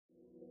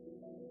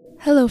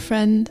Hello,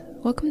 friend.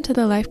 Welcome to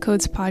the Life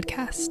Codes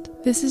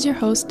podcast. This is your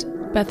host,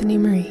 Bethany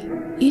Marie.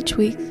 Each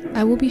week,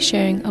 I will be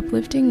sharing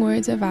uplifting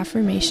words of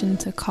affirmation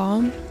to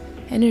calm,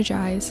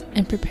 energize,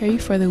 and prepare you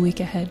for the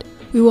week ahead.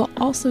 We will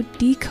also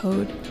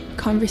decode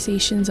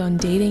conversations on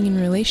dating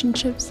and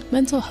relationships,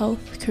 mental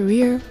health,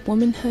 career,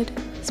 womanhood,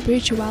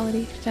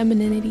 spirituality,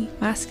 femininity,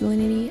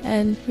 masculinity,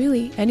 and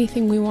really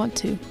anything we want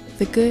to.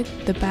 The good,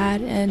 the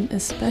bad, and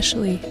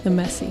especially the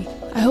messy.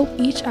 I hope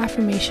each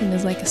affirmation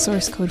is like a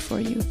source code for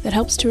you that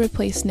helps to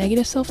replace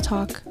negative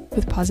self-talk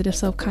with positive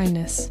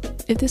self-kindness.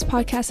 If this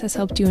podcast has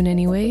helped you in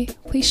any way,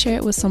 please share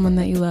it with someone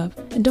that you love.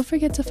 And don't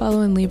forget to follow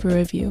and leave a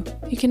review.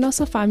 You can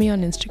also find me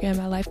on Instagram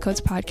at Life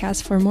Codes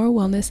Podcast for more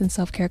wellness and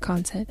self-care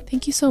content.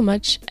 Thank you so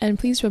much, and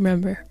please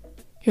remember,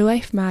 your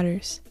life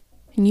matters,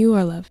 and you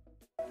are loved.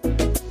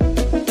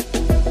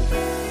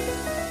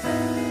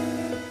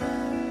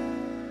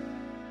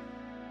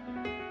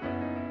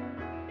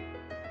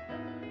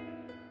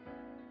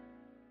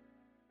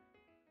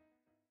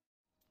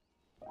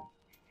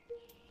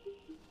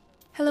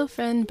 Hello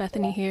friend,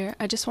 Bethany here.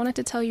 I just wanted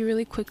to tell you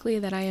really quickly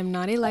that I am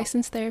not a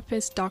licensed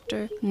therapist,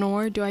 doctor,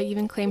 nor do I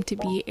even claim to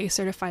be a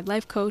certified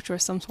life coach or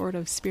some sort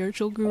of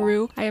spiritual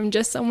guru. I am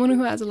just someone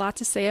who has a lot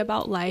to say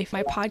about life.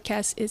 My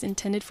podcast is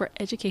intended for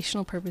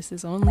educational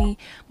purposes only.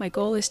 My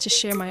goal is to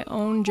share my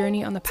own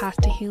journey on the path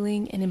to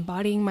healing and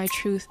embodying my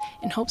truth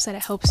in hopes that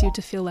it helps you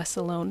to feel less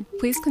alone.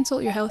 Please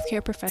consult your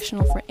healthcare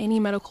professional for any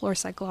medical or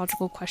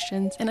psychological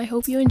questions, and I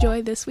hope you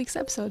enjoy this week's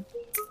episode.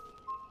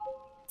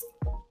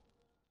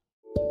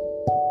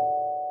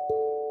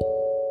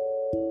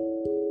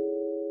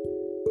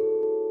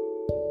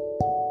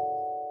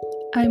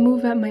 I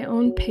move at my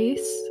own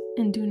pace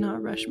and do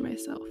not rush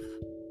myself.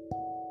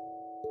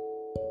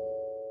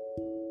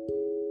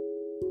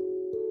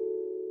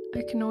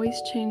 I can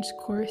always change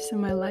course in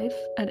my life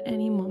at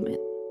any moment.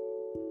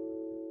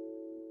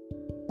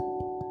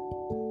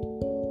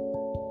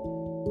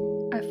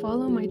 I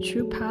follow my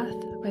true path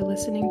by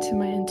listening to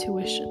my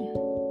intuition.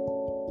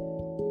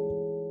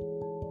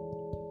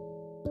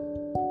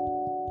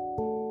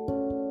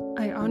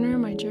 I honor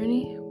my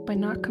journey by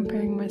not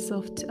comparing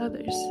myself to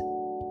others.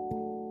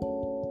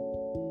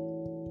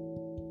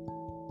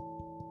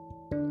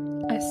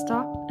 I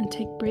stop and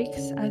take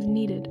breaks as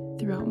needed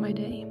throughout my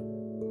day.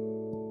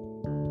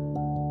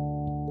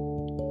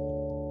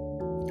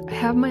 I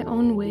have my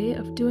own way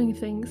of doing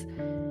things,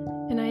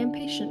 and I am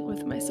patient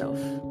with myself.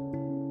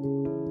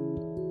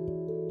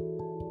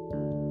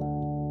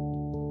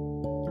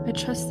 I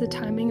trust the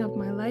timing of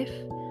my life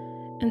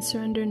and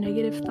surrender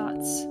negative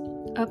thoughts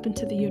up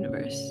into the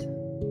universe.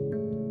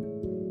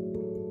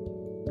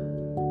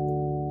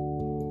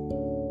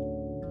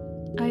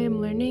 I am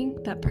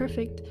learning that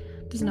perfect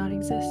does not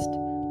exist,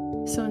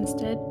 so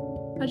instead,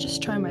 I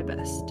just try my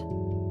best.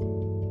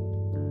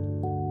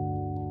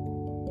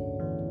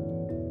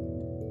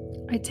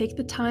 I take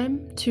the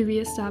time to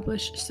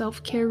reestablish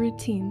self-care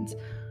routines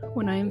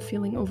when I am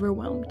feeling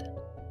overwhelmed.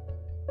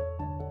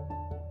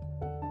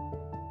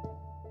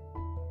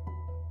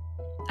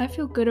 I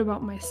feel good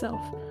about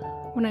myself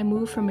when I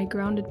move from a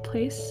grounded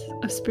place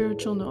of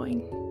spiritual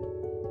knowing.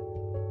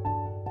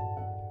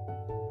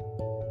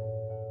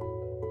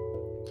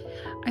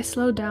 I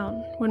slow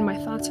down when my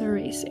thoughts are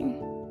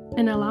racing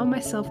and allow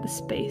myself the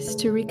space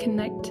to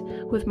reconnect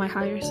with my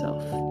higher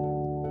self.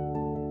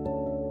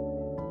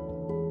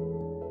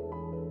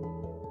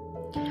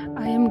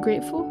 I am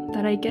grateful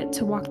that I get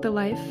to walk the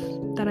life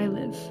that I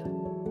live.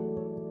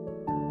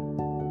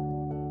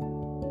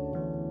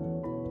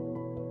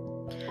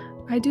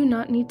 I do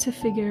not need to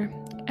figure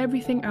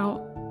everything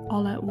out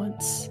all at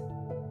once.